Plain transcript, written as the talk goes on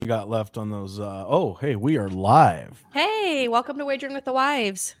got left on those? Oh, hey, we are live. Hey, welcome to Wagering with the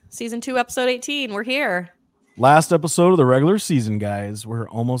Wives, Season 2, Episode 18. We're here. Last episode of the regular season, guys. We're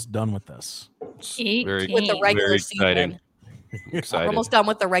almost done with this. Very, With the regular very season. exciting. Excited. We're almost done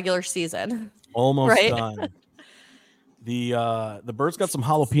with the regular season. Almost Right? done. The Bird's got some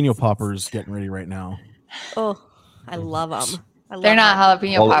jalapeno poppers getting ready right now. Oh, I love them. They're not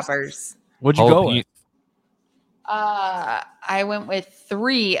jalapeno poppers. What'd you go with? I went with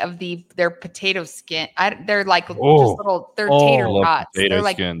 3 of their potato skin. They're like just little. They're tater tots. Potato They're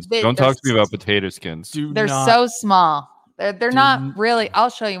like skins. big, Don't talk to me about potato skins. They're so small. They're not really. I'll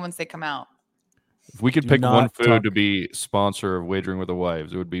show you once they come out. If we could pick one food to be sponsor of Wagering with the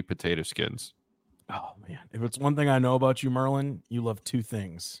Wives, it would be potato skins. Oh man, if it's one thing I know about you, Merlin, you love 2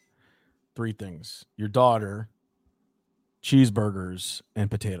 things, 3 things: your daughter, cheeseburgers, and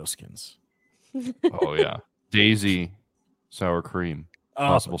potato skins. Oh yeah, Daisy sour cream.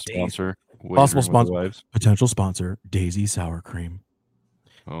 Possible sponsor. Possible sponsor. Wives. Potential sponsor. Daisy sour cream.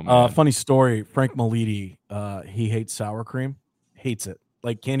 Oh man. Funny story. Frank Malidi, he hates sour cream. Hates it.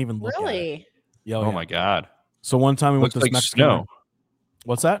 Like can't even look at it. Really? Oh my god. So one time we went Looks to like Mexican. snow.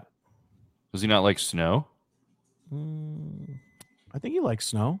 What's that? Does he not like snow? I think he likes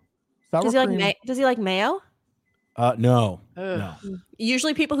snow. Sour Does he cream? does he like mayo? No. Ugh. No.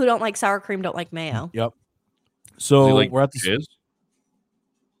 Usually people who don't like sour cream don't like mayo. Yep. Does So he like we're at the. jizz?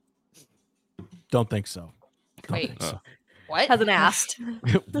 Don't think so. Don't Wait. think so. What? Hasn't asked.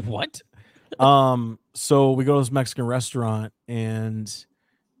 What? So we go to this Mexican restaurant and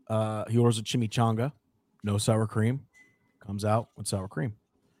he orders a chimichanga, no sour cream, comes out with sour cream.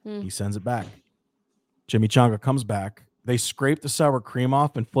 He sends it back. Chimichanga comes back. They scraped the sour cream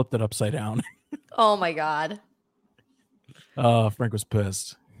off and flipped it upside down. Oh my God. Frank was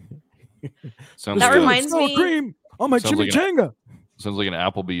pissed. Sounds That like reminds sour me- cream on my Sounds like chimichanga. sounds like an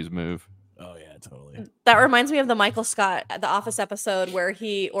Applebee's move. Oh yeah, totally. That reminds me of the Michael Scott The Office episode where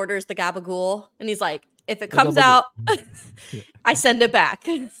he orders the gabagool and he's like, if it comes out, I send it back.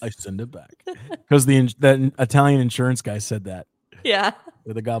 I send it back because that Italian insurance guy said that Yeah.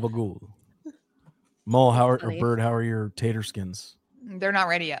 with a gabagool. Mole, or Funny. Bird, how are your tater skins? They're not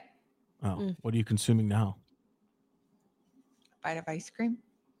ready yet. Oh, what are you consuming now? Bite of ice cream.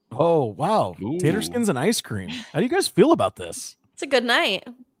 Oh wow, tater Ooh. skins and ice cream. How do you guys feel about this? It's a good night.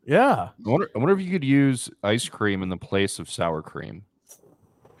 Yeah, I wonder if you could use ice cream in the place of sour cream.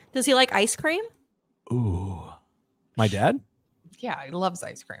 Does he like ice cream? ooh, my dad. Yeah, he loves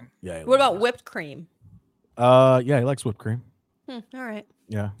ice cream. Yeah. What about whipped cream? Yeah, he likes whipped cream. All right.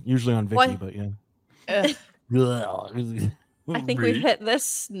 Yeah, usually on Vicky, What? but yeah. Ugh. I think we've hit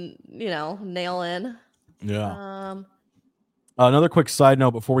this, nail in. Yeah. Another quick side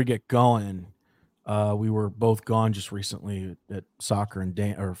note before we get going. We were both gone just recently at soccer and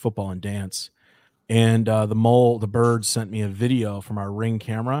or football and dance, and the Bird sent me a video from our Ring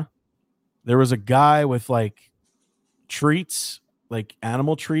camera. There was a guy with like treats, like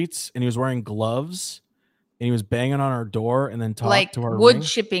animal treats, and he was wearing gloves, and he was banging on our door and then talked Like to our wood Ring.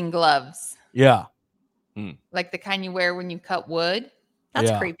 chipping gloves. Yeah, Like the kind you wear when you cut wood.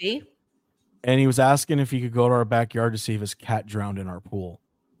 That's Yeah. creepy. and he was asking if he could go to our backyard to see if his cat drowned in our pool.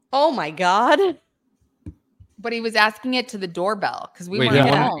 Oh my God. But he was asking it to the doorbell because we Wait, weren't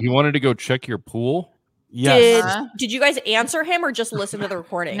Yeah. home. he wanted to go check your pool? Yes. Huh? Did you guys answer him or just listen to the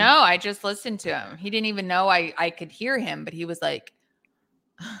recording? No, I just listened to him. He didn't even know I could hear him, but he was like,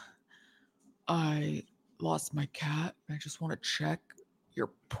 I lost my cat. I just want to check your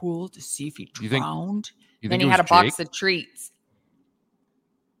pool to see if he You think- drowned. You Then think he it had a was box Jake? of treats.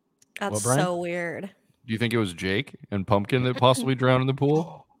 That's What, Brian? so weird. Do you think it was Jake and Pumpkin that possibly drowned in the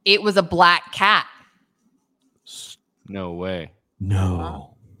pool? It was a black cat. No way.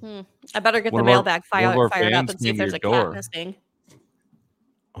 No. I better get One the of our- mailbag one of our fired up fans and see came if to there's your a door. cat missing.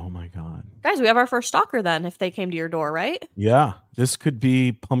 Oh my God. Guys, we have our first stalker then if they came to your door, right? Yeah, this could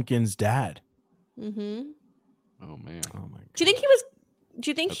be Pumpkin's dad. Mm-hmm. Oh man. Oh my God. Do you think he was? Do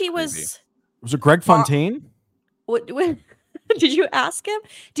you think That's he creepy. was? Was it Greg Fontaine? What? Did you ask him?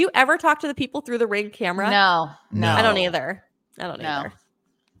 Do you ever talk to the people through the Ring camera? No. I don't No. either. No.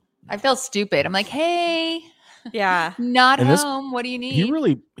 I feel stupid. I'm like, hey, Yeah. not And this- home. What do you need? He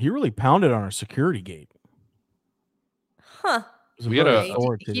really pounded on our security gate. Huh. It was We had very a-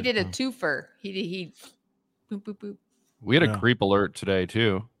 authoritative He did a pound. twofer. He boop, boop, boop. We had a Yeah. creep alert today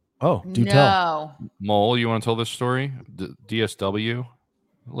too. Oh, do tell. No. Mole, you want to tell this story? The DSW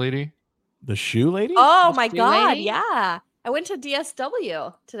lady? The shoe lady? Oh The my shoe God. lady? Yeah. I went to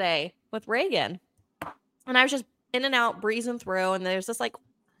DSW today with Reagan. And I was just in and out breezing through. And there's this like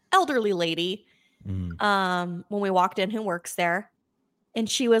elderly lady Mm. when we walked in who works there. And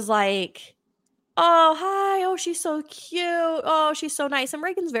she was like, oh, hi. Oh, she's so cute. Oh, she's so nice. And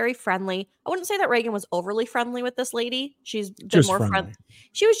Reagan's very friendly. I wouldn't say that Reagan was overly friendly with this lady. She's been Just more friendly.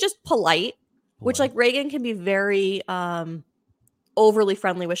 She was just polite, which like Reagan can be very overly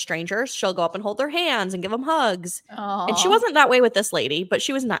friendly with strangers. She'll go up and hold their hands and give them hugs. Aww. And she wasn't that way with this lady, but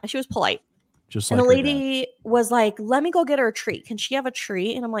she was not. She was polite. Just and like the lady was like, let me go get her a treat. Can she have a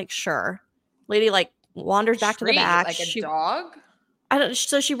treat? And I'm like, sure. Lady like wanders back to the back. Like a dog?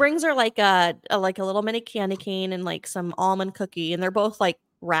 So she brings her like a little mini candy cane and like some almond cookie, and they're both like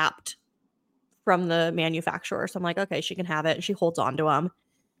wrapped from the manufacturer. So I'm like, okay, she can have it. And she holds on to them.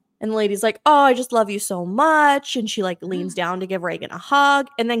 And the lady's like, oh, I just love you so much. And she like leans down to give Reagan a hug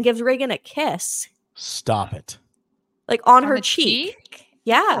and then gives Reagan a kiss. Stop it. Like on her cheek.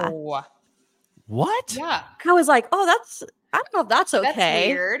 Yeah. Oh. What? Yeah. I was like, oh, I don't know if that's okay. That's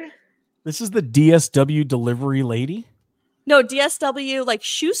weird. This is the DSW delivery lady? No, DSW like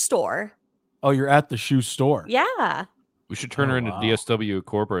shoe store. Oh, you're at the shoe store. Yeah. We should turn her into DSW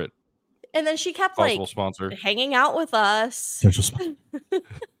corporate. And then she kept possible like sponsor. hanging out with us.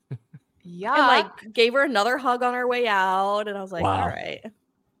 Yeah. And like gave her another hug on our way out. And I was like, all right.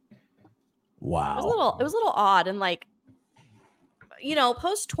 Wow. It was a little odd. And like,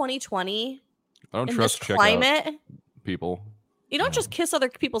 post 2020, I don't in trust this climate, people. You don't just kiss other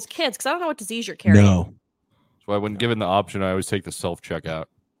people's kids because I don't know what disease you're carrying. No. So when given the option, I always take the self checkout.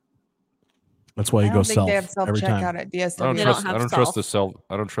 That's why you go self. They have self every time. checkout at DSW. I don't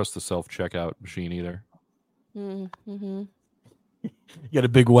trust the self checkout machine either. Mm-hmm. You get a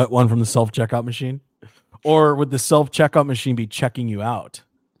big wet one from the self checkout machine, or would the self checkout machine be checking you out?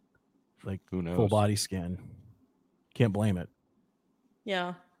 Like who knows? Full body scan. Can't blame it.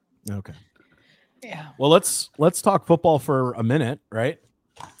 Yeah. Okay. Yeah. Well, let's talk football for a minute, right?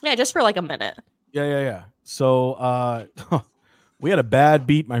 Yeah, just for like a minute. Yeah. So we had a bad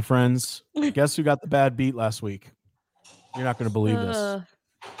beat, my friends. Guess who got the bad beat last week? You're not going to believe this.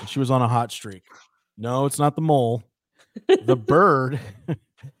 She was on a hot streak. No, it's not the Mole. The Burd.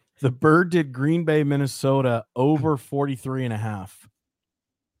 The Burd did Green Bay, Minnesota over 43.5.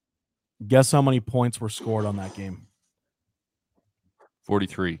 Guess how many points were scored on that game?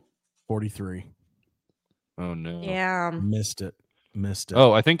 43. 43. Oh no. Yeah. Missed it.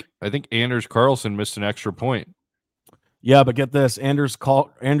 Oh, I think Anders Carlson missed an extra point. Yeah, but get this. Anders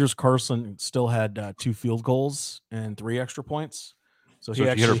Carlson still had 2 field goals and 3 extra points. So he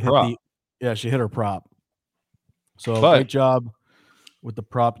actually hit her prop. She hit her prop. So great job with the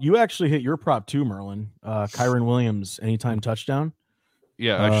prop. You actually hit your prop too, Merlin. Kyron Williams anytime touchdown.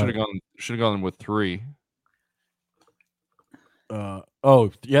 Yeah, I should have gone with 3.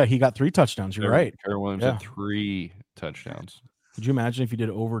 He got 3 touchdowns. You're right. Kyron Williams had 3 touchdowns. Could you imagine if you did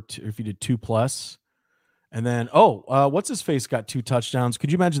if you did 2+? And then what's his face got 2 touchdowns?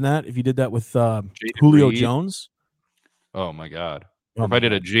 Could you imagine that if you did that with Julio Reed. Jones? Oh my God. Or if I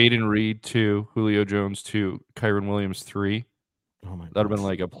did a Jaden Reed 2, Julio Jones 2, Kyron Williams 3. Oh my! That'd have been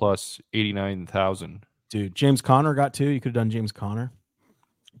like a plus 89,000. Dude, James Conner got 2. You could have done James Conner.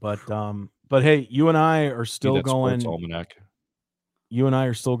 But hey, you and I are still going. Almanac. You and I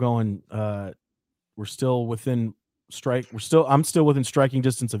are still going. We're still within strike. I'm still within striking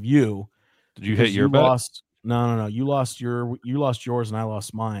distance of you. Did you hit your bet? Lost? No. You lost yours, and I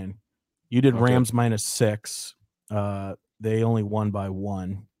lost mine. You did Rams -6. They only won by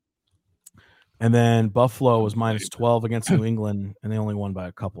 1. And then Buffalo was -12 against New England, and they only won by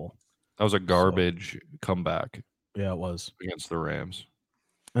a couple. That was a garbage comeback. Yeah, it was against the Rams.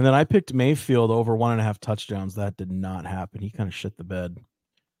 And then I picked Mayfield over 1.5 touchdowns. That did not happen. He kind of shit the bed.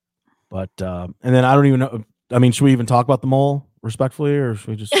 But and then I don't even know. I mean, should we even talk about the Mole respectfully, or should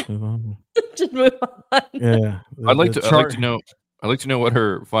we just move on? Just move on. Yeah, I'd like to know. I'd like to know what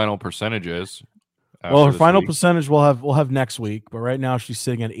her final percentage is. Well, her final percentage we'll have next week, but right now she's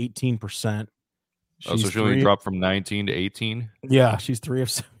sitting at 18%. So she only dropped from 19 to 18. Yeah, she's 3 of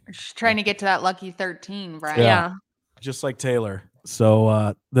 7. She's trying to get to that lucky 13, right? Yeah. Just like Taylor.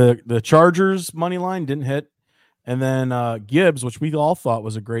 So the Chargers money line didn't hit, and then Gibbs, which we all thought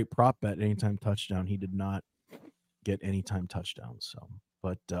was a great prop bet, anytime touchdown, he did not get anytime touchdowns. So,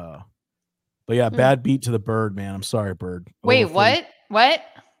 but yeah, bad beat to the Burd, man. I'm sorry, Burd. Wait, what? What?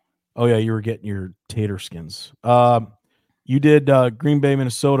 Oh yeah, you were getting your Tater Skins. You did Green Bay,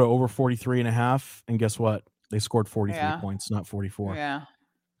 Minnesota over 43.5, and guess what? They scored 43 points, not 44. Yeah.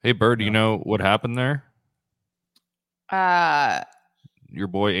 Hey, Burd, do you know what happened there? Your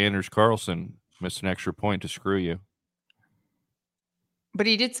boy Anders Carlson missed an extra point to screw you. But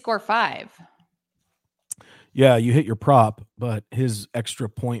he did score 5. Yeah, you hit your prop, but his extra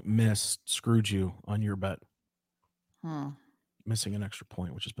point miss screwed you on your bet. missing an extra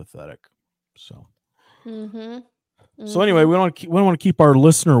point, which is pathetic. So. Mm-hmm. So anyway, we don't want to keep our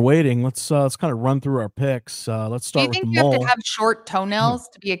listener waiting. Let's kind of run through our picks. Let's start with the Do you think you mole. have to have short toenails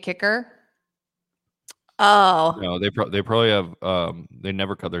to be a kicker? Oh No, they probably have. They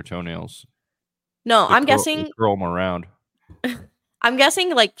never cut their toenails. no, I'm They guessing. curl them around. I'm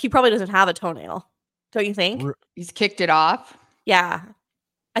guessing like he probably doesn't have a toenail. Don't you think? He's kicked it off. Yeah,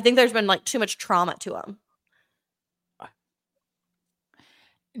 I think there's been like too much trauma to him.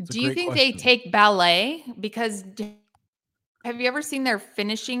 Do you think they take ballet? Because have you ever seen their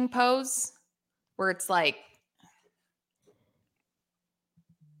finishing pose where it's like,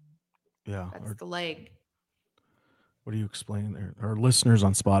 that's the leg. What are you explaining there? Our listeners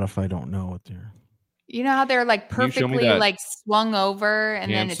on Spotify don't know what they're. You know how they're like perfectly like swung over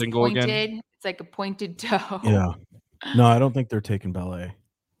and then it's pointed? Again? It's like a pointed toe. Yeah. No, I don't think they're taking ballet.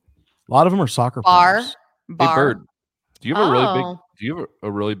 A lot of them are soccer players. Hey, Burd, do you have a really big? Do you have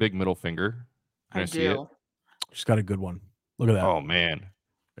a really big middle finger? Can I see it? She's got a good one. Look at that. Oh man,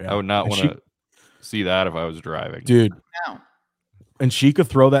 yeah. I would not want to see that if I was driving, dude. No. And she could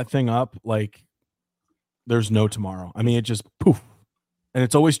throw that thing up like there's no tomorrow. I mean, it just poof, and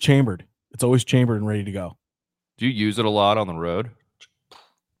it's always chambered. It's always chambered and ready to go. Do you use it a lot on the road?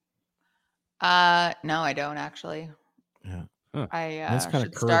 No, I don't actually. Yeah. Huh. That's kind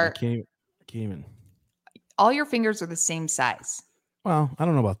of curved. Can't even. All your fingers are the same size. Well, I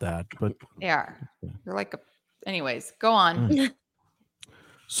don't know about that, but they are. They're like anyways, go on.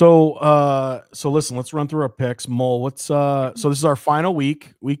 So listen, let's run through our picks. Mole, so this is our final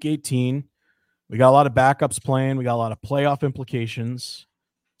week 18. We got a lot of backups playing. We got a lot of playoff implications.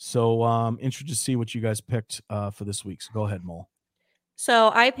 So interested to see what you guys picked for this week. So go ahead, Mole.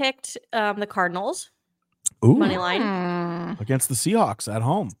 So I picked the Cardinals. Ooh. Money line. Against the Seahawks at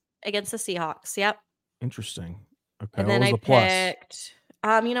home. Against the Seahawks, yep. Interesting. Okay. And then I picked,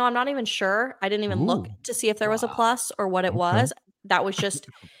 I'm not even sure. I didn't even look to see if there was a plus or what it was. That was just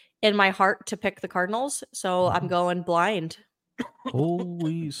in my heart to pick the Cardinals. So I'm going blind.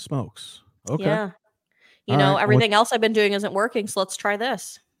 Holy smokes. Okay. Yeah. Everything else I've been doing isn't working. So let's try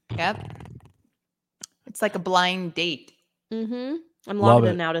this. Yep. It's like a blind date. Mm-hmm. I'm logged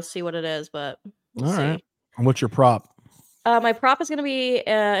in now to see what it is, but we'll see. Right. And what's your prop? My prop is going to be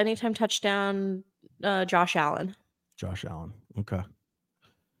anytime touchdown, Josh Allen. Josh Allen. Okay.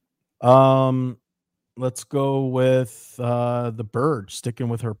 Let's go with the Burd, sticking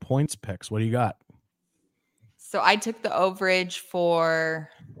with her points picks. What do you got? So I took the overage for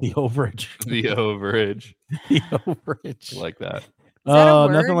the overage. The overage. The overage. I like that. Is that a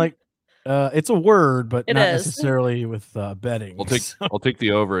word? Nothing like it's a word, but it not is. necessarily with betting. I'll take the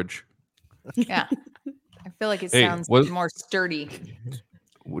overage. Yeah. I feel like it sounds more sturdy.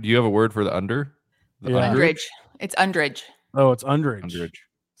 Do you have a word for the under? Underage. It's underage. Oh, it's underage. Underage.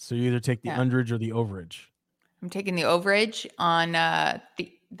 So you either take the underage or the overage. I'm taking the overage on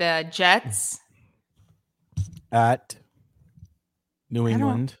the Jets. At New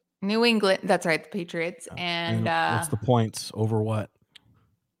England. New England. That's right. The Patriots. And what's the points over what?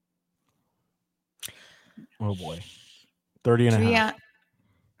 Oh boy. 30 and a half.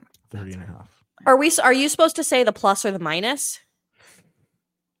 30 and a half. Are you supposed to say the plus or the minus?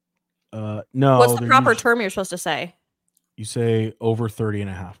 No. What's the proper term you're supposed to say? You say over 30 and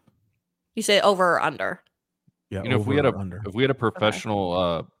a half. You say over or under. Yeah. If we had a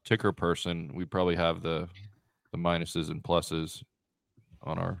professional ticker person, we'd probably have the minuses and pluses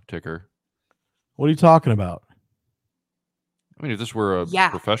on our ticker. What are you talking about? I mean, if this were a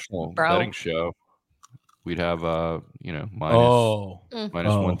professional betting show, we'd have minus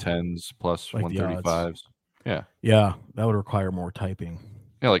 110s, plus like 135s. Yeah. Yeah, that would require more typing.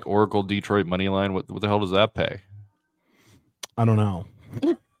 Yeah, like Oracle Detroit money line. What the hell does that pay? I don't know.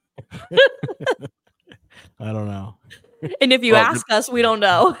 I don't know. And if you ask us, we don't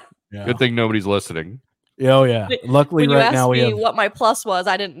know. Yeah. Good thing nobody's listening. Oh yeah. Luckily, when right now we have what my plus was.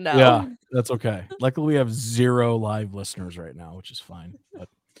 I didn't know. Yeah, that's okay. Luckily, we have 0 live listeners right now, which is fine. But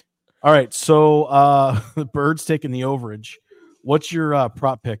all right, so the Bird's taking the overage. What's your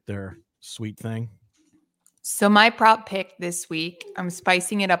prop pick there, sweet thing? So my prop pick this week, I'm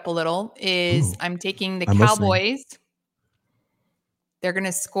spicing it up a little, is I'm taking the Cowboys. Listening. They're going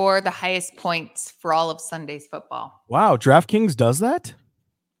to score the highest points for all of Sunday's football. Wow, DraftKings does that?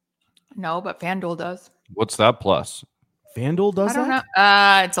 No, but FanDuel does. What's that plus? FanDuel does that? I don't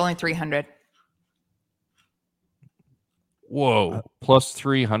know. It's only 300. Whoa. Plus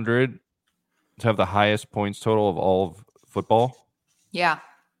 300 to have the highest points total of all of football? Yeah.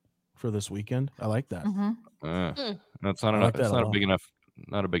 For this weekend? I like that. That's not enough. It's not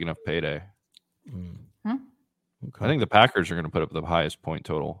a big enough payday. Okay. I think the Packers are going to put up the highest point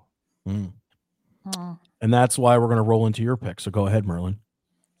total. And that's why we're going to roll into your pick. So go ahead, Merlin.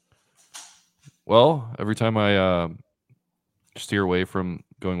 Well, every time I steer away from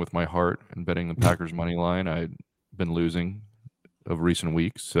going with my heart and betting the Packers money line, I've been losing of recent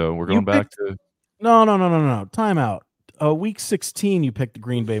weeks. So we're going back to no. Time out. Week 16, you picked the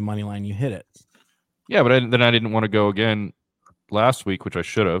Green Bay money line. You hit it. Yeah, but then I didn't want to go again last week, which I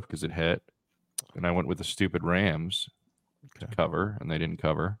should have because it hit, and I went with the stupid Rams to cover, and they didn't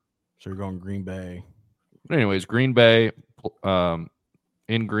cover. So you're going Green Bay. But anyways, Green Bay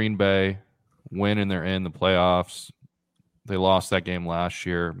in Green Bay, win and they're in the playoffs. They lost that game last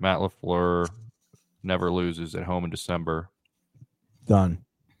year. Matt LaFleur never loses at home in December. Done.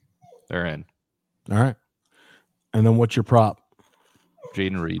 They're in. All right. And then what's your prop?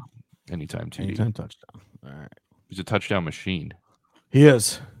 Jaden Reed, anytime TD. Anytime touchdown. All right. He's a touchdown machine. He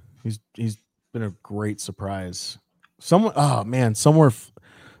is. He's been a great surprise. Someone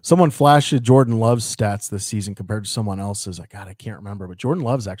flashed Jordan Love's stats this season compared to someone else's. I can't remember, but Jordan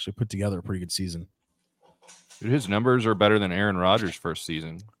Love's actually put together a pretty good season. Dude, his numbers are better than Aaron Rodgers' first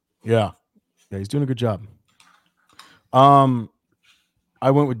season. Yeah, he's doing a good job. I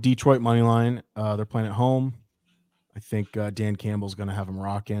went with Detroit money line. They're playing at home. I think Dan Campbell's going to have them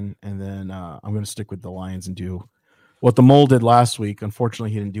rocking, and then I'm going to stick with the Lions and do what the Mole did last week. Unfortunately,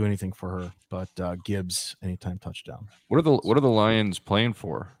 he didn't do anything for her, but Gibbs anytime touchdown. What are the Lions playing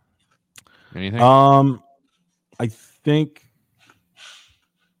for? Anything? I think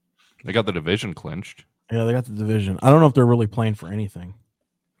they got the division clinched. Yeah, they got the division. I don't know if they're really playing for anything,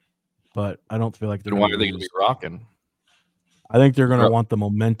 but I don't feel like they're. Then why are they going to be rocking? I think they're going to want the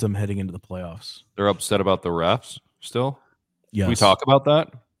momentum heading into the playoffs. They're upset about the refs still? Yes. Can we talk about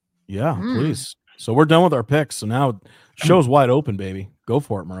that? Yeah, please. So we're done with our picks. So now show's wide open, baby. Go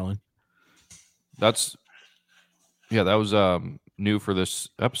for it, Merlin. That was new for this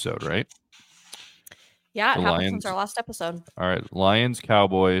episode, right? Yeah, it happened since our last episode. All right, Lions,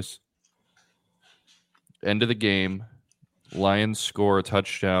 Cowboys. End of the game. Lions score a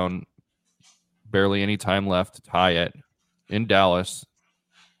touchdown. Barely any time left to tie it. In Dallas,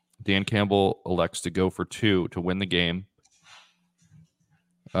 Dan Campbell elects to go for 2 to win the game.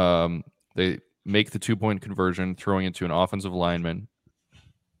 They make the 2-point conversion, throwing it to an offensive lineman.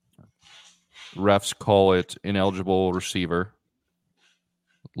 Refs call it ineligible receiver.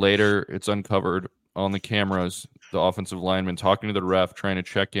 Later, it's uncovered on the cameras, the offensive lineman talking to the ref, trying to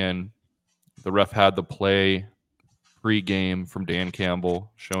check in. The ref had the play pre-game from Dan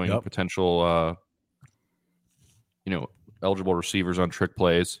Campbell showing potential, eligible receivers on trick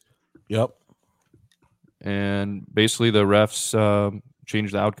plays. Yep. And basically the refs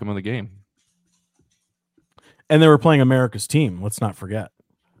changed the outcome of the game. And they were playing America's team. Let's not forget.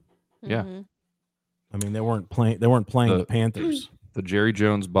 Yeah. Mm-hmm. I mean, they weren't playing the Panthers. The Jerry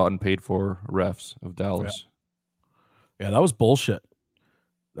Jones bought and paid for refs of Dallas. Yeah, that was bullshit.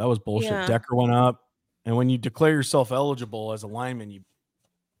 Yeah. Decker went up. And when you declare yourself eligible as a lineman,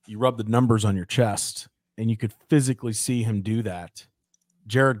 you rub the numbers on your chest. And you could physically see him do that.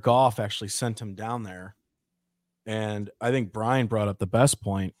 Jared Goff actually sent him down there. And I think Brian brought up the best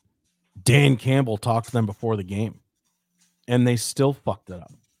point. Dan Campbell talked to them before the game. And they still fucked it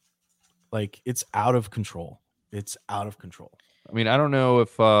up. Like, it's out of control. I mean, I don't know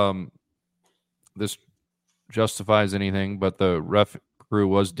if this justifies anything, but the ref crew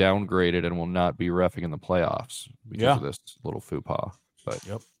was downgraded and will not be reffing in the playoffs because of this little faux pas. But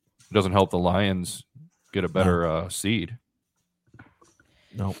it doesn't help the Lions get a better seed.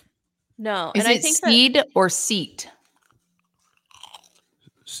 No. No. Is and it I think seed or seat?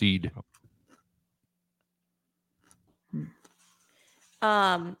 Seed.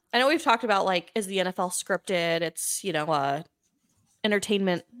 I know we've talked about, like, is the NFL scripted? It's,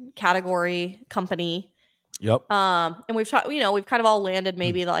 entertainment category company. Yep. And we've talked, we've kind of all landed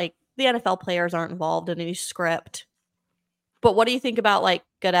maybe like the NFL players aren't involved in any script. But what do you think about, like,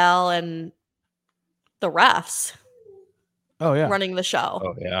 Goodell and the refs? Oh, yeah. Running the show.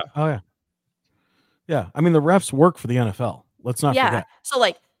 Oh, yeah. Yeah. I mean, the refs work for the NFL. Let's not forget. So,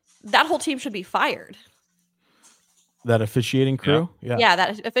 like, that whole team should be fired. That officiating crew? Yeah,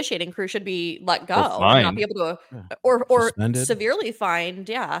 that officiating crew should be let go and not be able to, or suspended. Severely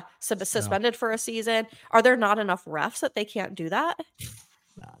fined. Suspended for a season. Are there not enough refs that they can't do that?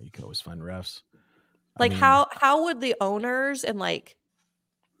 Nah, you can always find refs. Like, how would the owners and, like,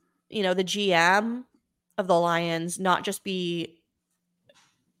 the GM of the Lions not just be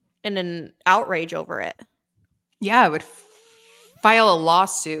in an outrage over it? Yeah, I would file a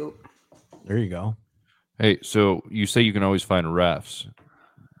lawsuit. There you go. Hey, so you say you can always find refs,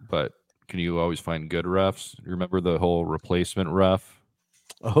 but can you always find good refs? You remember the whole replacement ref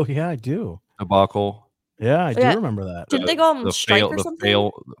Oh yeah, I do. debacle? Yeah, I do Yeah. remember that. Didn't they go on strike or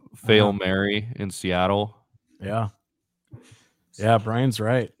something? Fail Mary in Seattle. Yeah. Yeah, Brian's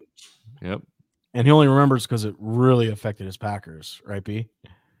right. Yep. And he only remembers because it really affected his Packers, right, B?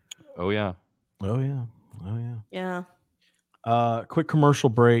 Oh yeah. Oh yeah. Oh yeah. Yeah. Quick commercial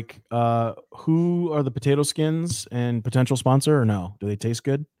break. Who are the Potato Skins and potential sponsor or no? Do they taste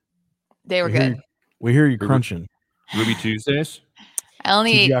good? They were good. We hear you crunching. Ruby Tuesdays? I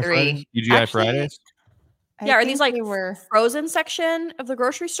only TGI ate 3. Fridays? TGI Fridays? Yeah, are these like they were frozen section of the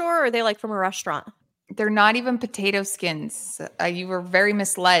grocery store, or are they like from a restaurant? They're not even potato skins. You were very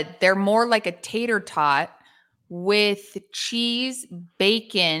misled. They're more like a tater tot with cheese,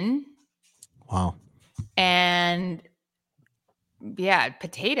 bacon, Wow. and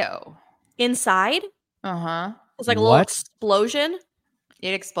potato. Inside? Uh-huh. It's like a little explosion.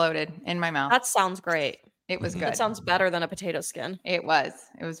 It exploded in my mouth. That sounds great. It was good. That sounds better than a potato skin. It was.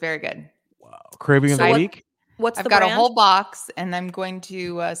 It was very good. Wow. Craving of the week? I've got a whole box, and I'm going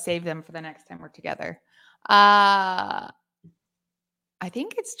to save them for the next time we're together. I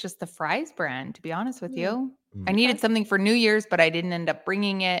think it's just the Fries brand, to be honest with you. I needed something for New Year's, but I didn't end up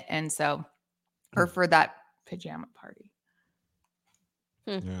bringing it, and so, or for that pajama party.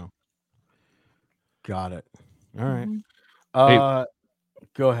 Yeah. Got it. All right. Hey,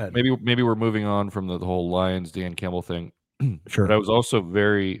 go ahead. Maybe we're moving on from the whole Lions Dan Campbell thing. Sure. But I was also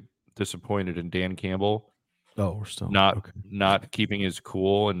very disappointed in Dan Campbell. Oh, we're still not keeping his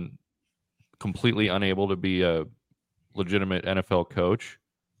cool and completely unable to be a legitimate NFL coach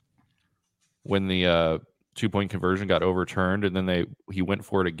when the 2-point conversion got overturned, and then he went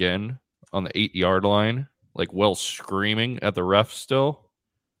for it again on the 8-yard line, like screaming at the ref still,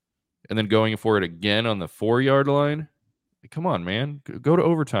 and then going for it again on the 4-yard line. Like, come on, man, go to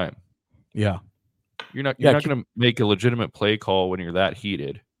overtime. Yeah, you're not going to make a legitimate play call when you're that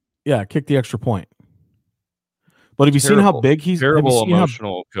heated. Yeah, kick the extra point. But have you seen how big he's? Terrible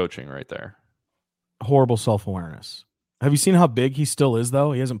emotional coaching right there. Horrible self-awareness. Have you seen how big he still is,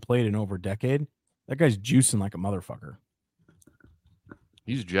 though? He hasn't played in over a decade. That guy's juicing like a motherfucker.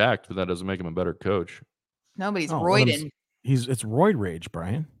 He's jacked, but that doesn't make him a better coach. No, but he's roiding. It's roid rage,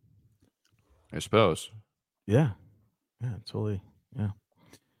 Brian. I suppose. Yeah. Yeah, totally. Yeah.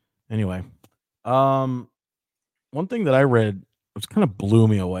 Anyway, one thing that I read, which kind of blew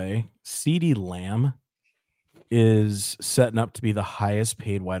me away, CeeDee Lamb is setting up to be the highest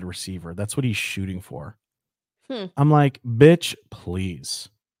paid wide receiver. That's what he's shooting for. I'm like, bitch, please.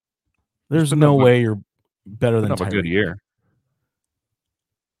 There's no way you're better than Tyreek. A good year.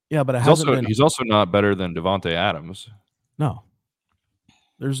 Yeah, but he's also not better than Devontae Adams. No.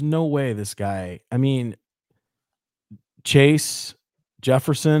 There's no way this guy. I mean, Chase,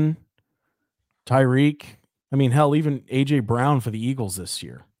 Jefferson, Tyreek. I mean, hell, even AJ Brown for the Eagles this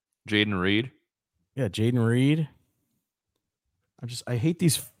year. Jaden Reed. Yeah, Jaden Reed. I hate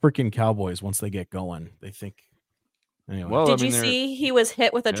these freaking Cowboys once they get going. They think. Anyway. Well, Did you see he was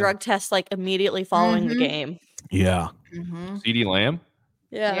hit with a drug test like immediately following the game? Yeah. CeeDee Lamb?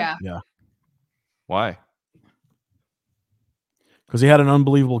 Yeah. Why? Because he had an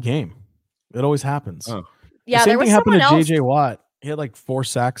unbelievable game. It always happens. Oh. Yeah, the same thing happened to JJ Watt. He had like 4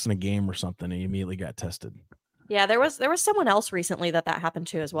 sacks in a game or something, and he immediately got tested. Yeah, there was someone else recently that happened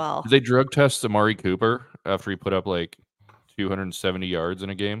to as well. Did they drug test Amari Cooper after he put up like 270 yards in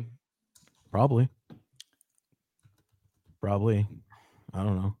a game? Probably. I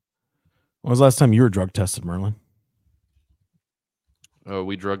don't know. When was the last time you were drug tested, Merlin? Oh,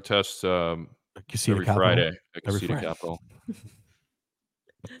 we drug test every Capital? Friday at Casita Capital.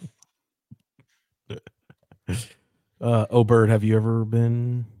 Burd, have you ever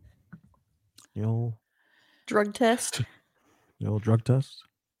been drug test? Drug test?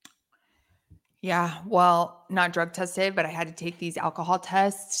 Yeah, well, not drug tested, but I had to take these alcohol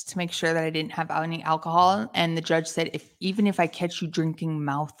tests to make sure that I didn't have any alcohol. And the judge said, even if I catch you drinking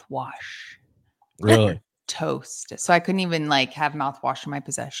mouthwash, really, toast. So I couldn't even have mouthwash in my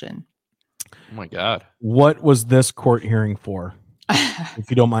possession. Oh my God! What was this court hearing for? If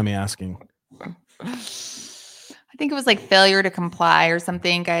you don't mind me asking. I think it was failure to comply or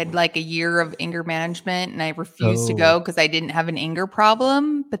something. I had a year of anger management and I refused to go because I didn't have an anger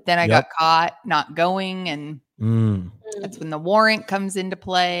problem. But then I got caught not going, and that's when the warrant comes into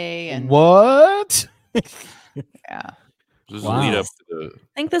play. And what? Yeah. Does this lead up to the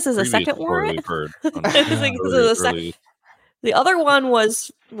I think this is a second warrant. The other one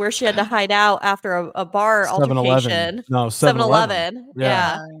was where she had to hide out after a bar 7-Eleven. altercation. No, 7-Eleven.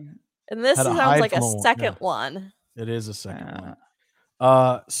 Yeah. And this Had to sounds hide like a from second one. It is a second one.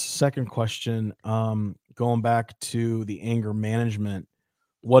 Second question. Going back to the anger management,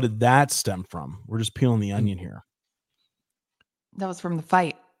 what did that stem from? We're just peeling the onion here. That was from the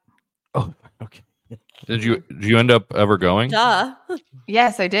fight. Oh, okay. Did you end up ever going? Duh.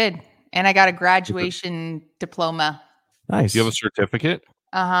 Yes, I did. And I got a graduation diploma. Nice. Do you have a certificate?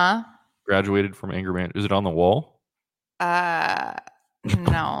 Uh-huh. Graduated from anger man. Is it on the wall? No,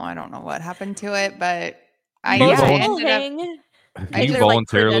 I don't know what happened to it, but I Most people ended up. hang Did you their,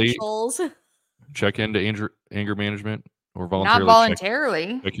 voluntarily credentials. check into anger management, or Not voluntarily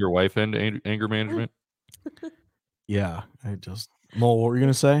voluntarily. check your wife into anger management? Yeah, Mole, what were you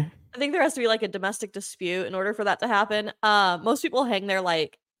gonna say? I think there has to be like a domestic dispute in order for that to happen. Most people hang their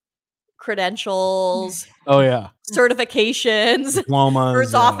like credentials, Oh yeah, certifications. diplomas.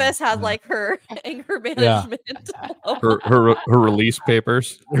 Bird's office has like her anger management. her release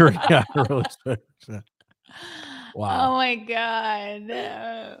papers. Yeah, her release papers. Yeah. Wow. Oh my god.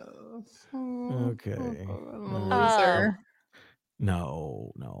 Okay. I'm a loser.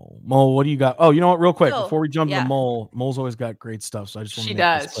 No. Mole, what do you got? Oh, you know what? Real quick, Oh, before we jump yeah. to Mole's always got great stuff. So I just want to She make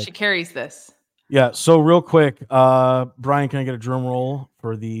this does. quick. She carries this. Yeah. So real quick, Brian, can I get a drum roll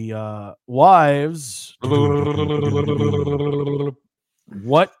for the wives?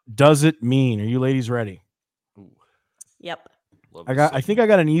 What does it mean? Are you ladies ready? Yep. I think I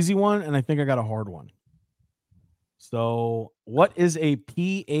got an easy one, and I think I got a hard one. So, what is a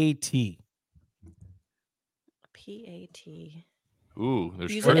PAT? PAT. Ooh,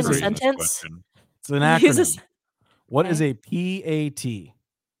 there's Use it as a trickery in this sentence? question. It's an acronym. What is a PAT?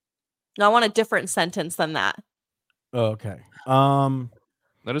 No, I want a different sentence than that. Okay.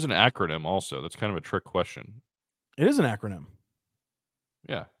 That is an acronym also. That's kind of a trick question. It is an acronym.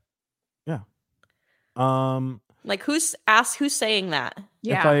 Yeah. Like who's saying that?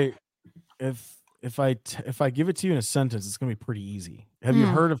 Yeah. If I give it to you in a sentence, it's gonna be pretty easy. Have you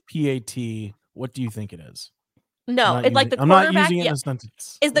heard of PAT? What do you think it is? No, it's like the I'm not quarterback. using it in a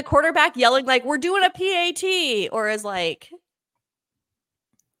sentence. Is the quarterback yelling like we're doing a PAT, or is like?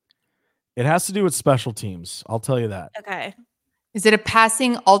 It has to do with special teams. I'll tell you that. Okay. Is it a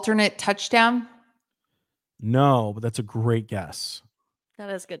passing alternate touchdown? No, but that's a great guess. That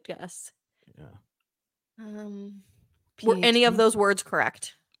is a good guess. Yeah. Were any of those words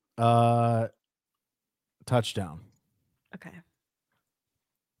correct? Touchdown. Okay.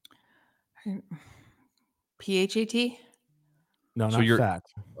 PHAT? No, So not you're-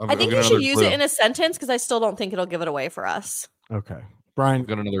 fact. I think you should use it in a sentence because I still don't think it'll give it away for us. Okay, Brian,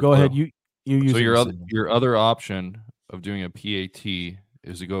 got another go clue. ahead. You use So it. your other option of doing a PAT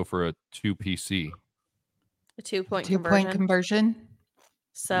is to go for a 2PC. A 2-point 2-point conversion.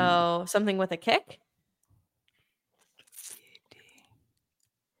 So something with a kick.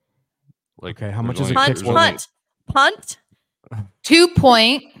 Like, okay, how much is there's a only- kick? there's only- Punt.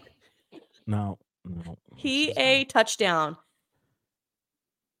 2-point. No. PA touchdown.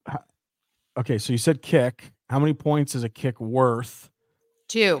 Okay, so you said kick. How many points is a kick worth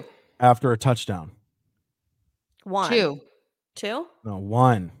 2. after a touchdown? 1. 2. 2? No,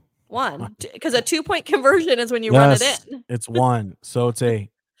 1. 1. Because a 2-point conversion is when you run it in. It's 1. So it's a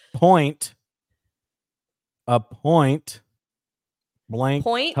point blank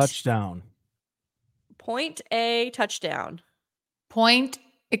touchdown. Point a touchdown. Point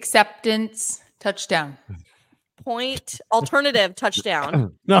acceptance touchdown. Point alternative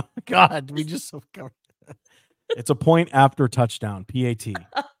touchdown. No, God, we just it's a point after touchdown. PAT.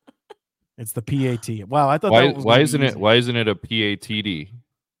 It's the PAT. Wow, I thought that was why isn't it a PATD?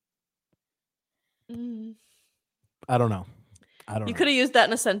 I don't know. You could have used that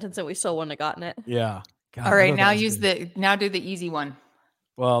in a sentence and we still wouldn't have gotten it. Yeah. God, all right, now do the easy one.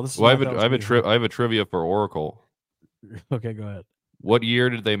 Well, this is I have a trivia for Oracle. Okay, go ahead. What year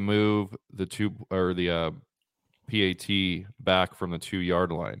did they move the PAT back from the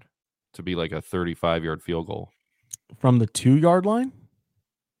 2-yard line to be like a 35-yard field goal? From the 2-yard line?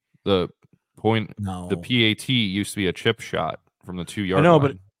 The No. The PAT used to be a chip shot from the 2-yard line. I know,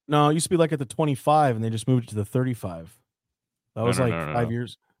 but no, it used to be like at the 25 and they just moved it to the 35. That was 5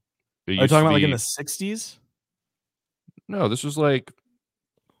 years. Are you talking about like in the 60s? No, this was like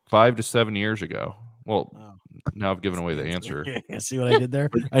 5 to 7 years ago. Well, now I've given away the answer. See what I did there?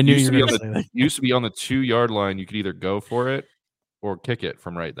 I knew you were going to say that. Used to be on the 2-yard line. You could either go for it or kick it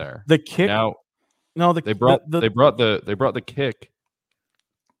from right there. The kick. Now, no, they brought the kick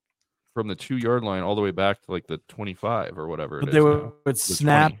from the 2-yard line all the way back to like the 25 or whatever. But they would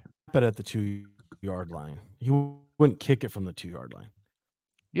snap it at the 2-yard line. You wouldn't kick it from the 2-yard line.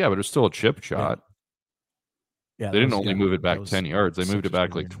 Yeah, but it's still a chip shot. Yeah, they didn't only move it back 10 yards. They moved it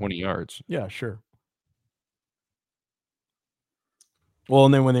back like 20 yards. Yeah, sure. Well,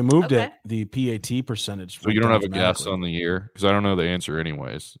 and then when they moved it, the PAT percentage. So you don't have a guess on the year because I don't know the answer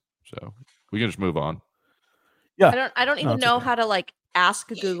anyways. So we can just move on. Yeah, I don't even know how to like ask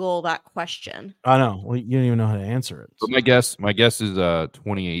Google that question. I know. Well, you don't even know how to answer it. But my guess is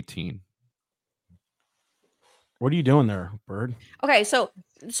 2018. What are you doing there, Burd? Okay, so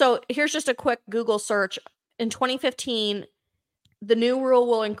here's just a quick Google search. In 2015, the new rule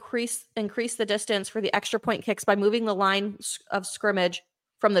will increase the distance for the extra point kicks by moving the line of scrimmage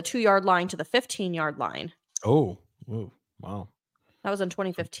from the 2-yard line to the 15-yard line. Oh, wow. That was in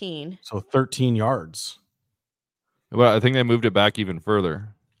 2015. So 13 yards. Well, I think they moved it back even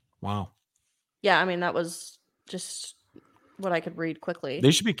further. Wow. Yeah, I mean, that was just what I could read quickly.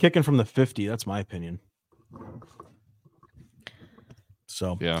 They should be kicking from the 50. That's my opinion.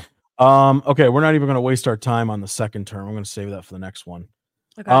 So, yeah. Okay, we're not even going to waste our time on the second term. I'm going to save that for the next one.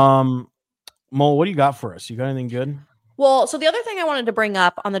 Okay. Mo, what do you got for us? You got anything good? Well, so the other thing I wanted to bring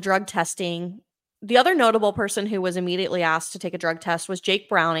up on the drug testing, the other notable person who was immediately asked to take a drug test was Jake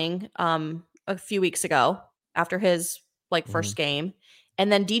Browning a few weeks ago after his first game.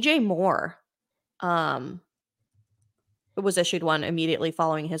 And then DJ Moore was issued one immediately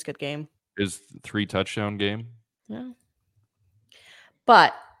following his good game. His 3 touchdown game? Yeah.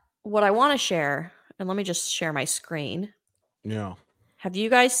 But what I want to share, and let me just share my screen. Yeah. Have you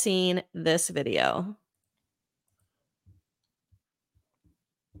guys seen this video?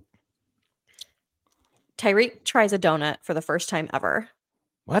 Tyreek tries a donut for the first time ever.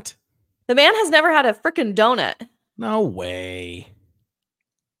 What? The man has never had a freaking donut. No way.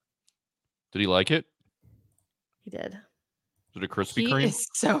 Did he like it? He did. Is it a Krispy He Kreme? is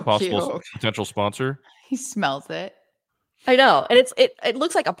so Possible cute. potential sponsor? He smells it. I know. And it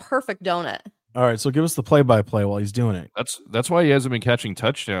looks like a perfect donut. All right, so give us the play-by-play while he's doing it. That's why he hasn't been catching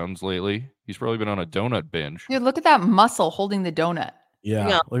touchdowns lately. He's probably been on a donut binge. Dude, look at that muscle holding the donut.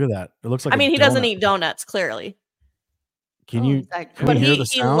 Yeah, look at that. It looks like he doesn't eat donuts, clearly. Can you hear the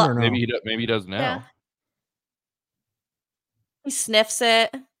sound or no? Maybe he does now. Yeah. He sniffs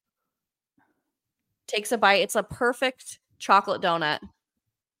it. Takes a bite. It's a perfect chocolate donut.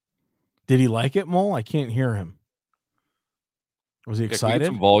 Did he like it, Mole? I can't hear him. Was he excited? Can you get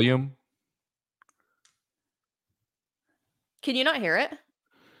some volume? Can you not hear it?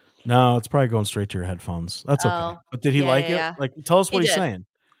 No, it's probably going straight to your headphones. That's okay. But did he like it? Yeah. Like, tell us what he's saying.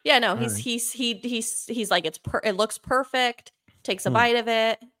 Yeah, no, he's like it looks perfect. Takes a bite of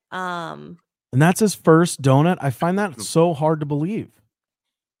it. And that's his first donut. I find that so hard to believe.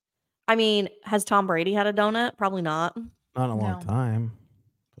 I mean, has Tom Brady had a donut? Probably not. Not in a long time.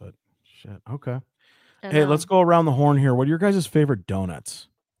 But shit. Okay. Hey, let's go around the horn here. What are your guys' favorite donuts?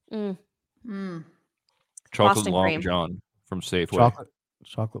 Chocolate Boston Long cream. John from Safeway.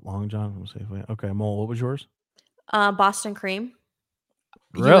 Chocolate Long John from Safeway. Okay, Mole, what was yours? Boston cream.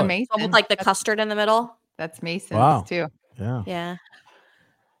 Really? You Mason. One with like the custard in the middle. That's Mason's too. Yeah. Yeah.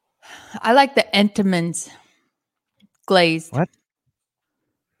 I like the Entenmann's glazed. What?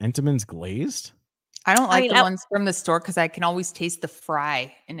 Entenmann's glazed? I don't like the ones from the store because I can always taste the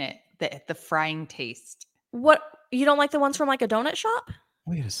fry in it. The frying taste. What? You don't like the ones from like a donut shop?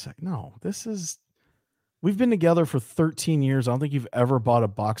 Wait a sec. No, we've been together for 13 years. I don't think you've ever bought a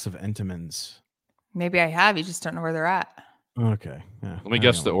box of Entenmann's. Maybe I have. You just don't know where they're at. Okay. Yeah. Let me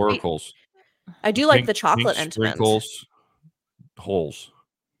guess the oracles. I do like the chocolate Entenmann's. Sprinkles, holes.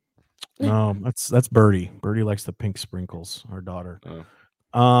 No, that's Birdie. Birdie likes the pink sprinkles, our daughter.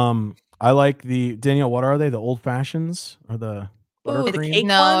 Oh. I like Danielle, what are they? The old fashions or the buttercream? The cake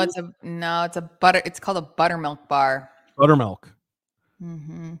No, ones? it's a butter. It's called a buttermilk bar. Buttermilk.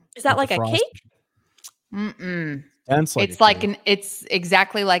 Mm-hmm. Is that like a cake? Mm-mm. It's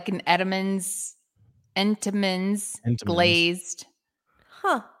exactly like an Entenmann's glazed.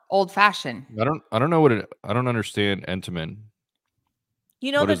 Huh. Old fashioned. I don't know I don't understand Entenmann.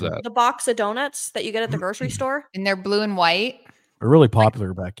 You know What is that? the box of donuts that you get at the grocery store? And they're blue and white. They're really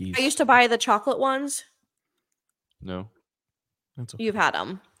popular back east. I used to buy the chocolate ones. No. That's okay. You've had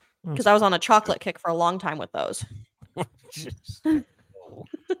them. Because I was on a chocolate kick for a long time with those.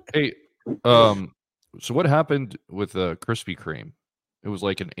 Hey, so what happened with Krispy Kreme? It was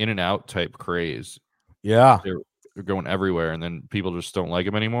like an In-N-Out type craze. Yeah. They're going everywhere, and then people just don't like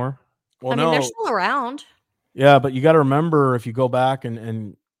them anymore. Well, I mean, they're still around. Yeah, but you got to remember if you go back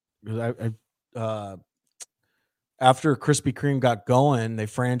and after Krispy Kreme got going, they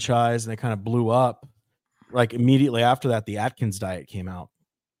franchised and they kind of blew up. Like immediately after that, the Atkins diet came out.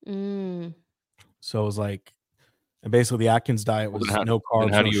 So it was like, and basically the Atkins diet was no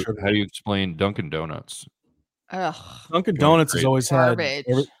carbs. How do you explain Dunkin' Donuts? Ugh. Dunkin' Donuts has always garbage.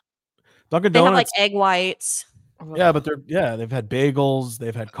 had Dunkin' They Donuts have like egg whites. Yeah, but they've had bagels,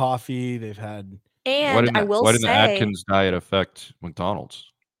 they've had coffee, they've had. And why didn't the Atkins diet affect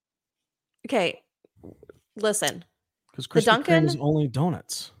McDonald's? Okay, listen. Because Krispy Kreme is only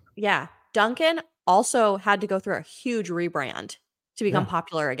donuts. Yeah, Dunkin' also had to go through a huge rebrand to become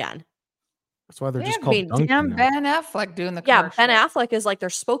popular again. That's why they're just called Dunkin' damn now. Ben Affleck doing the commercial. Yeah, Ben Affleck is like their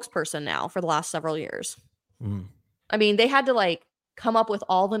spokesperson now for the last several years. I mean, they had to like come up with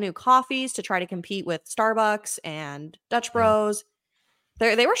all the new coffees to try to compete with Starbucks and Dutch Bros.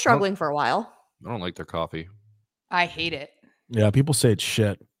 They were struggling for a while. I don't like their coffee. I hate it. Yeah, people say it's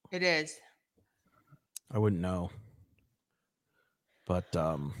shit. It is. I wouldn't know. But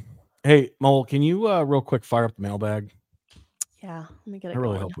hey, Mole, can you real quick fire up the mailbag? Yeah, let me get it. I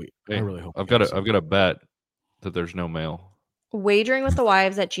really going. hope Hey, I really hope I've got a bet that there's no mail.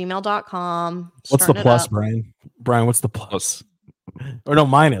 Wageringwiththewives@gmail.com. What's the plus, Brian? Brian, what's the plus? Or no,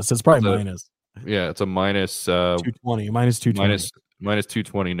 minus. It's probably minus. Yeah, it's a minus 220. Minus 220. Minus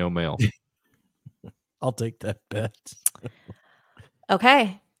 220, no mail. I'll take that bet.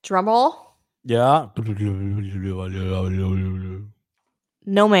 Okay, drum roll. Yeah.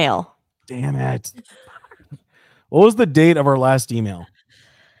 No mail. Damn it. What was the date of our last email?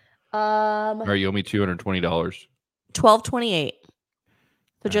 All right, you owe me $220. 12/28.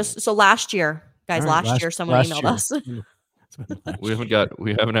 So last year, guys. Right, last year someone emailed us. We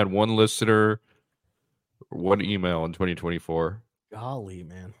haven't had one listener, or one email in 2024. Golly,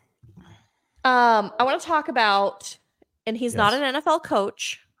 man. I want to talk about, and he's not an NFL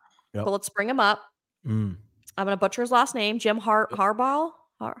coach, but let's bring him up. I'm gonna butcher his last name. Jim Harbaugh.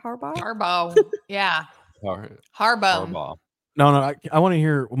 Harbaugh. Yeah. Harbaugh. Harbaugh. No, I want to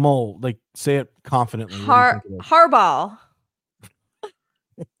hear Mole, like, say it confidently. Harbaugh.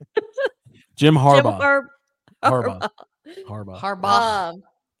 Jim Harbaugh. Harbaugh.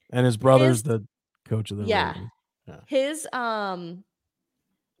 And his brother's the coach of the Ravens. Yeah. His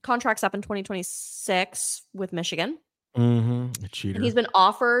contract's up in 2026 with Michigan. A cheater. And he's been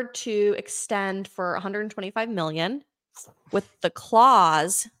offered to extend for $125 million with the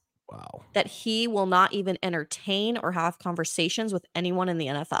clause that he will not even entertain or have conversations with anyone in the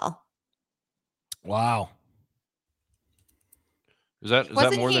NFL. Wow. Is that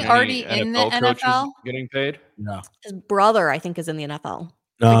more he than already any in the NFL coaches NFL? getting paid? No. His brother, I think, is in the NFL.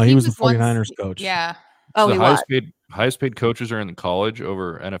 No, he was the 49ers coach. Yeah. So he was. Highest paid coaches are in the college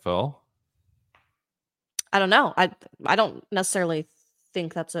over NFL? I don't know. I don't necessarily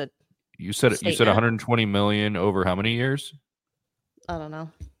think that's a You said statement. You said 120 million over how many years? I don't know.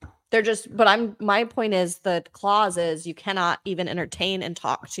 They're just, but my point is the clause is you cannot even entertain and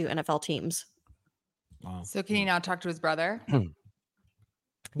talk to NFL teams. Wow. So can he now talk to his brother?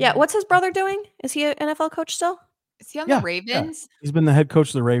 Yeah. What's his brother doing? Is he an NFL coach still? Is he on the Ravens? Yeah. He's been the head coach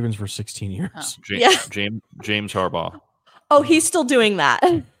of the Ravens for 16 years. Oh. James Harbaugh. Oh, he's still doing that.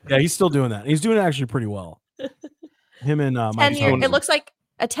 Yeah, he's still doing that. He's doing it actually pretty well. Him and it looks like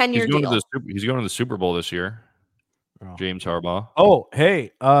a 10-year deal. He's going to the Super Bowl this year. James Harbaugh. Oh, hey,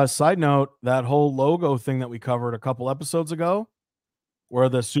 side note, that whole logo thing that we covered a couple episodes ago, where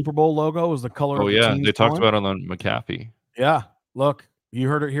the Super Bowl logo was the color of the team's they talked calling. about it on McAfee. Yeah, look, you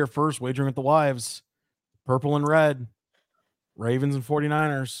heard it here first. Wagering with the Wives, purple and red, Ravens and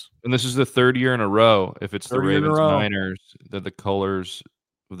 49ers. And this is the third year in a row. If it's the Ravens and Niners, that the colors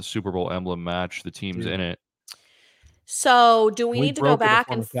of the Super Bowl emblem match the teams in it. So do we need to go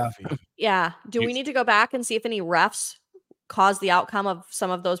back and we need to go back and see if any refs caused the outcome of some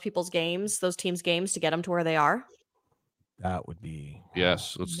of those people's games, those teams' games, to get them to where they are? That would be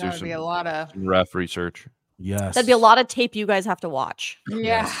let's do be a lot of some ref research. Yes, that'd be a lot of tape you guys have to watch.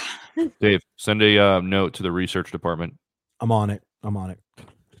 Yeah, Dave, send a note to the research department. I'm on it.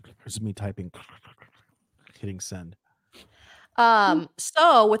 This is me typing, hitting send.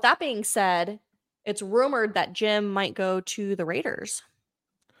 So with that being said, it's rumored that Jim might go to the Raiders.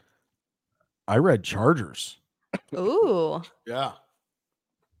 I read Chargers. Ooh. Yeah.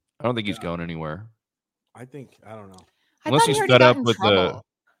 I don't think he's going anywhere. I don't know. Unless he's fed up with the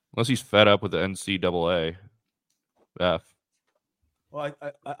NCAA. Well,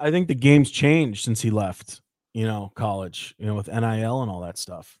 I think the game's changed since he left, college, with NIL and all that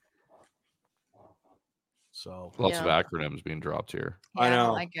stuff. So lots of acronyms being dropped here. Yeah, I know. I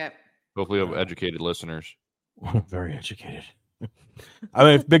don't like it. Hopefully, we have educated listeners. Very educated. I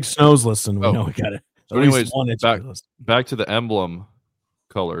mean, if Big Snow's listen, we know we got it. So, anyways, back to the emblem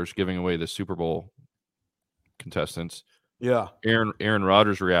colors, giving away the Super Bowl contestants. Yeah. Aaron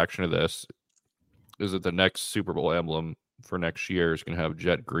Rodgers' reaction to this is that the next Super Bowl emblem for next year is going to have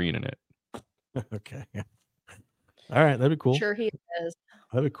jet green in it. Okay. All right, that'd be cool. Sure, he is.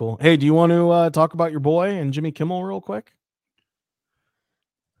 That'd be cool. Hey, do you want to talk about your boy and Jimmy Kimmel real quick?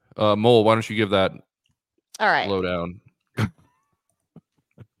 Mole, why don't you give that All right. lowdown?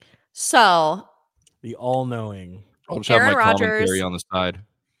 So the all-knowing. I'll just have my commentary on the side.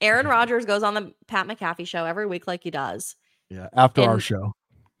 Aaron Rodgers goes on the Pat McAfee show every week like he does. Yeah, after our show.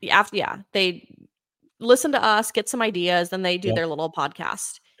 They listen to us, get some ideas, then they do their little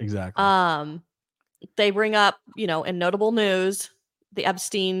podcast. Exactly. They bring up, in notable news, the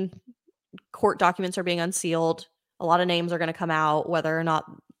Epstein court documents are being unsealed. A lot of names are going to come out, whether or not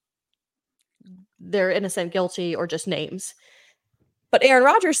they're innocent, guilty, or just names. But Aaron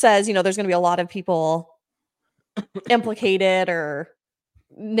Rodgers says, there's going to be a lot of people implicated or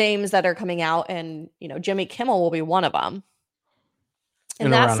names that are coming out, and Jimmy Kimmel will be one of them.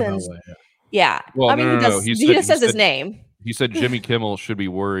 In that sense, yeah. Well, I mean, no. He just says his name. He said Jimmy Kimmel should be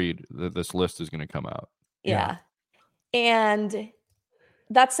worried that this list is going to come out. Yeah. And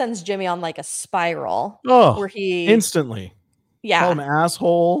that sends Jimmy on like a spiral. Where he instantly call him an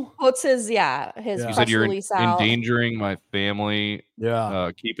asshole. Puts his He said you're endangering my family.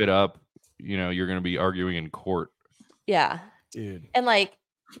 Yeah. Keep it up. You're going to be arguing in court. Yeah. Dude. And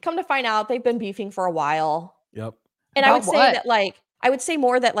come to find out, they've been beefing for a while. Yep. And I would say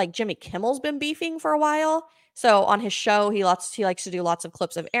more that Jimmy Kimmel's been beefing for a while. So on his show, he likes to do lots of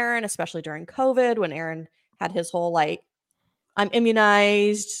clips of Aaron, especially during COVID when Aaron had his whole I'm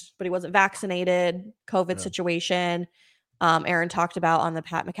immunized, but he wasn't vaccinated COVID situation. Aaron talked about on the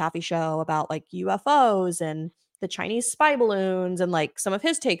Pat McAfee show about UFOs and the Chinese spy balloons and some of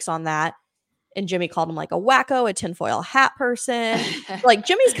his takes on that. And Jimmy called him a wacko, a tinfoil hat person.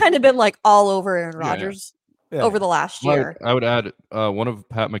 Jimmy's kind of been all over Aaron Rodgers over the last year. I would add one of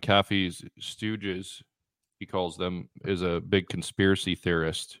Pat McAfee's stooges, he calls them, is a big conspiracy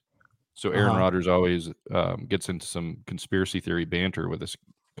theorist. So Aaron Rodgers always gets into some conspiracy theory banter with his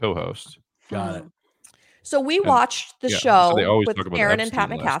co-host. Got it. So we watched the show with Aaron and Pat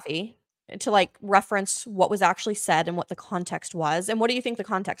list. McAfee to reference what was actually said and what the context was. And what do you think the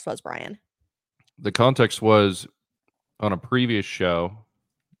context was, Brian? The context was on a previous show,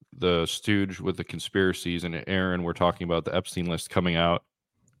 the stooge with the conspiracies and Aaron were talking about the Epstein list coming out.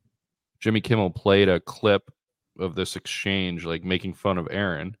 Jimmy Kimmel played a clip of this exchange, making fun of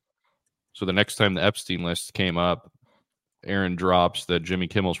Aaron. So the next time the Epstein list came up, Aaron drops that Jimmy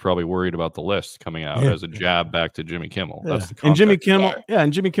Kimmel's probably worried about the list coming out as a jab back to Jimmy Kimmel. That's the context.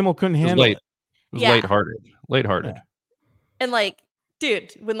 And Jimmy Kimmel couldn't handle it. It was lighthearted. And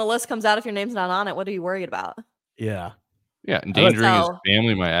dude, when the list comes out, if your name's not on it, what are you worried about? Yeah. Yeah, endangering his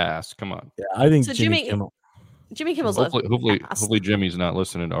family, my ass. Come on. Yeah, I think Jimmy Kimmel's hopefully Jimmy's not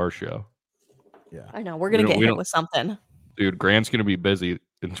listening to our show. Yeah. I know. We're going to get hit with something. Dude, Grant's going to be busy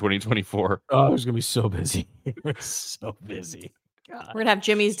in 2024. Oh, he's going to be so busy. We're so busy. God. We're going to have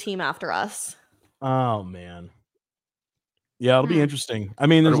Jimmy's team after us. Oh, man. Yeah, it'll be interesting. I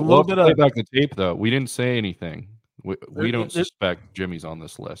mean, there's a little bit of... Play back the tape, though. We didn't say anything. We don't suspect Jimmy's on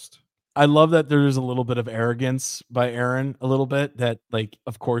this list. I love that there's a little bit of arrogance by Aaron, a little bit, that,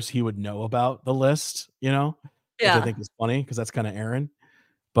 of course, he would know about the list, which I think is funny because that's kind of Aaron.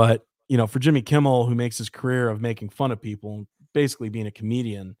 But, for Jimmy Kimmel, who makes his career of making fun of people, basically being a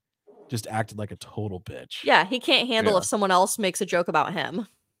comedian, just acted like a total bitch. Yeah, he can't handle if someone else makes a joke about him.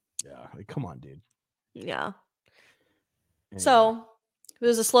 Yeah, come on, dude. Yeah. So it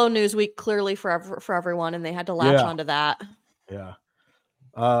was a slow news week, clearly for everyone, and they had to latch onto that. Yeah.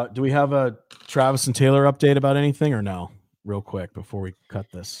 Do we have a Travis and Taylor update about anything or no? Real quick before we cut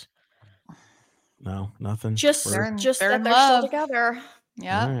this. No, nothing. Just that they're still together.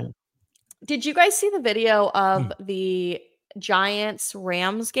 Yeah. Right. Did you guys see the video of the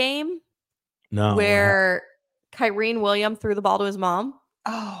Giants-Rams game? No. Where Kyren Williams threw the ball to his mom?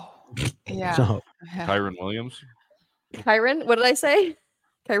 Oh, yeah. No. Kyren Williams? Kyren? What did I say?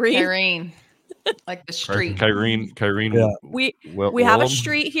 Kyren. Like the street. Kyren. Yeah. We have a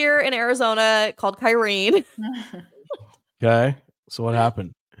street here in Arizona called Kyren. Okay. So what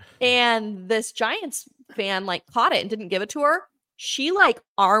happened? And this Giants fan caught it and didn't give it to her. She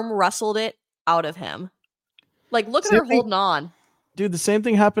arm wrestled it out of him. Look at her holding on. Dude, the same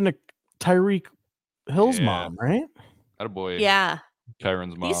thing happened to Tyreek Hill's mom, right? Attaboy. Yeah.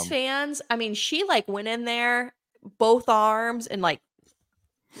 Kyren's mom. These fans, I mean, she went in there, both arms, and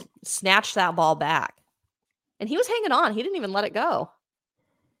snatched that ball back. And he was hanging on. He didn't even let it go.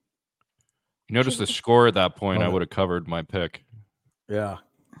 You notice the score at that point, I would have covered my pick. Yeah.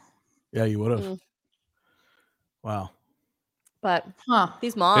 Yeah, you would have. Wow. But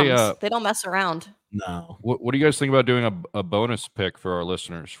these moms, they don't mess around. No. What do you guys think about doing a bonus pick for our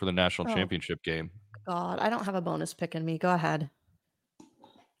listeners for the national championship game? God, I don't have a bonus pick in me. Go ahead.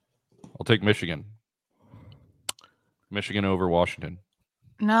 I'll take Michigan. Michigan over Washington.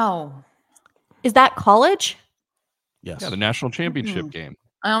 No. Is that college? Yes. Yeah, the national championship game.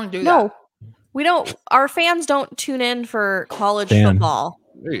 I don't do that. No, we don't. Our fans don't tune in for college football.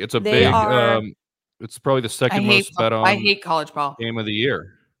 Hey, it's a They big. are- It's probably the second most bet on. I hate college ball. Game of the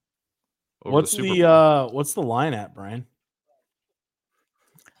year. Over What's the Super Bowl. what's the line at, Brian?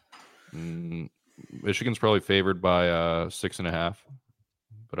 Michigan's probably favored by 6.5,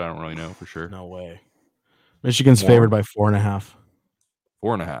 but I don't really know for sure. No way. Michigan's favored by 4.5.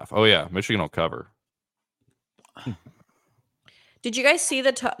 4.5. Oh yeah, Michigan will cover. Did you guys see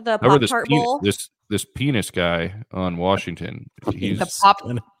the However, Pop-Tart Bowl? this penis guy on Washington. He's The Pop.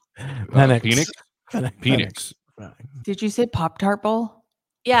 Penix. Did you say Pop-Tart Bowl?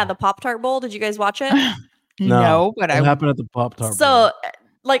 Yeah, the Pop-Tart Bowl. Did you guys watch it? No, but what happened at the Pop-Tart Bowl? So,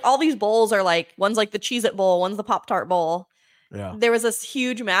 like, all these bowls are like, one's like the Cheez-It Bowl, one's the Pop-Tart Bowl. Yeah. There was this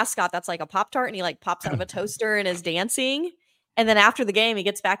huge mascot that's like a Pop-Tart, and he like pops out of a toaster and is dancing. And then after the game, he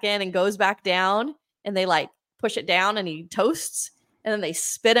gets back in and goes back down, and they like push it down and he toasts, and then they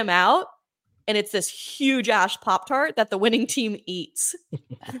spit him out. And it's this huge ass Pop-Tart that the winning team eats.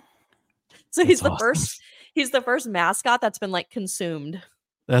 So he's the first mascot that's been like consumed.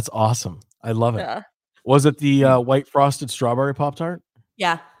 That's awesome. I love it. Yeah. Was it the white frosted strawberry Pop-Tart?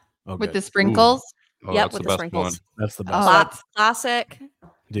 Yeah. Okay. With the sprinkles? Oh, Yep, that's with the the best sprinkles. one. That's the best. Classic.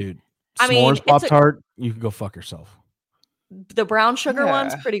 Dude. I mean, S'mores Pop-Tart, you can go fuck yourself. The brown sugar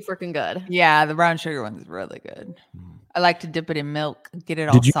one's Yeah. pretty freaking good. Yeah, the brown sugar one's really good. I like to dip it in milk, get it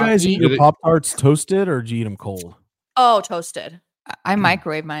all Did you guys soggy. eat your Pop-Tarts toasted or did you eat them cold? Oh, toasted. I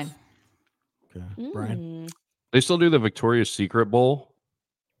microwave mine. Okay. Brian? They still do the Victoria's Secret Bowl.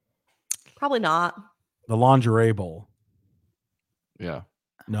 Probably not. The lingerie bowl. Yeah.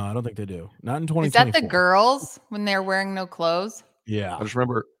 No, I don't think they do. Not in 2024. Is that the girls when they're wearing no clothes? Yeah. I just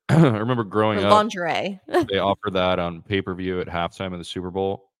remember I remember growing Or up. lingerie. They offered that on pay-per-view at halftime of the Super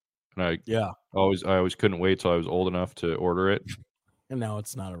Bowl. And I always couldn't wait till I was old enough to order it. And now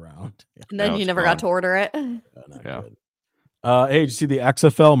it's not around. Yeah. And then Now you it's never gone. got to order it. Not Yeah. good. Hey, did you see the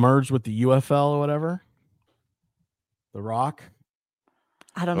XFL merged with the UFL or whatever? The Rock?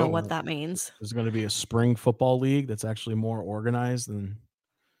 I don't know what that means. There's going to be a spring football league that's actually more organized than.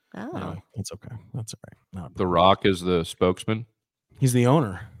 Oh. Anyway, that's okay. That's all right. Not a The problem. Rock is the spokesman. He's the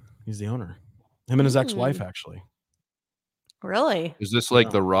owner. Him and his ex-wife, actually. Really? Is this like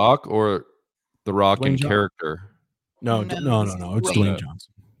No. The Rock or The Rock Dwayne in Johnson. character? No. No, It's Dwayne. Dwayne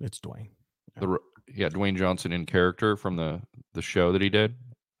Johnson. It's Dwayne. Dwayne Johnson in character from the show that he did.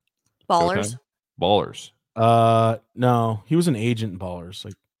 Ballers. Ballers. No, he was an agent in Ballers.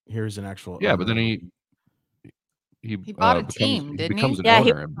 Like, here's an actual. Yeah, but then he bought a team, didn't he? becomes an Yeah,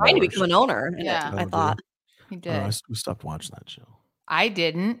 he owner was in trying to Ballers. become an owner. in it, Yeah. I thought. He I don't know, did. we stopped watching that show. I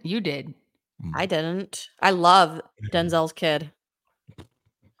didn't. You did. I didn't. I love Denzel's kid.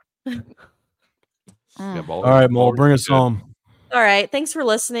 Yeah, Mm. Ballers. All right, Mole, Ballers bring is us good. home. All right. Thanks for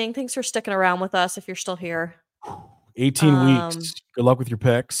listening. Thanks for sticking around with us if you're still here. 18 weeks. Good luck with your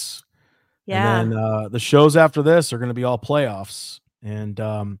picks. Yeah. And then the shows after this are going to be all playoffs. And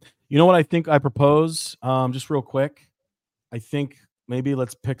you know what I think I propose? Just real quick. I think maybe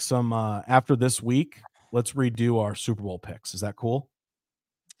let's pick some after this week. Let's redo our Super Bowl picks. Is that cool?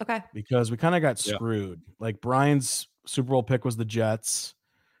 Okay. Because we kind of got Yeah. screwed. Like Brian's Super Bowl pick was the Jets.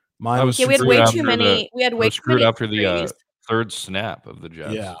 Mine I was was Yeah, we had screwed way after too many. We had I way was too screwed many. after the threes. third snap of the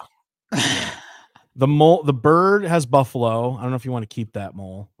Jets. Yeah. The Burd has Buffalo. I don't know if you want to keep that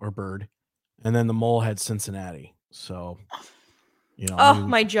Mole or Burd. And then the Mole had Cincinnati. So, Oh, maybe-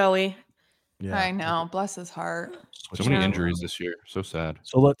 my Joey. yeah. I know. Bless his heart. So many Yeah. injuries this year. So sad.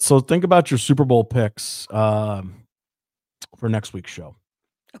 So think about your Super Bowl picks for next week's show.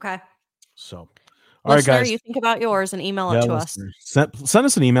 Okay. So, all right, Listener, guys. you think about yours and email it to us. listeners, Send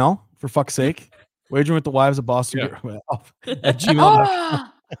us an email for fuck's sake. Wagering with the wives of Boston at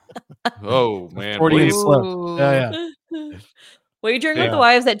gmail.com. Oh man. Freudian please. slip. Ooh. Yeah. Wagering with Yeah. the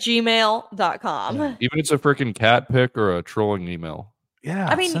wives at gmail.com. Yeah. Even if it's a freaking cat pick or a trolling email. Yeah.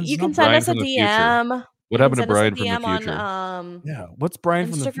 I mean, send you us can something. send Brian us a from the future. DM. What You happened can to send us Brian a from the DM future? on Yeah. What's Brian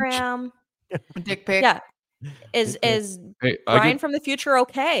from the future? Instagram. Dick pic. Yeah. Is Hey, Brian from the future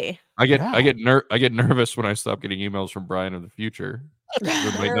okay? I get Yeah. nervous when I stop getting emails from Brian of the future.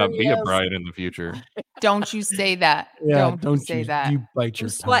 There might not be a Yes. Brian in the future. Don't you say that. Yeah. Don't you say that. You bite your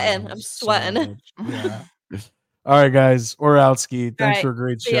sweating. tongue I'm so sweating. much. Yeah. All right, guys. We're out, Ski. Thanks right. for a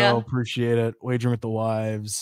great See ya. show. Appreciate it. Wagering with the wives.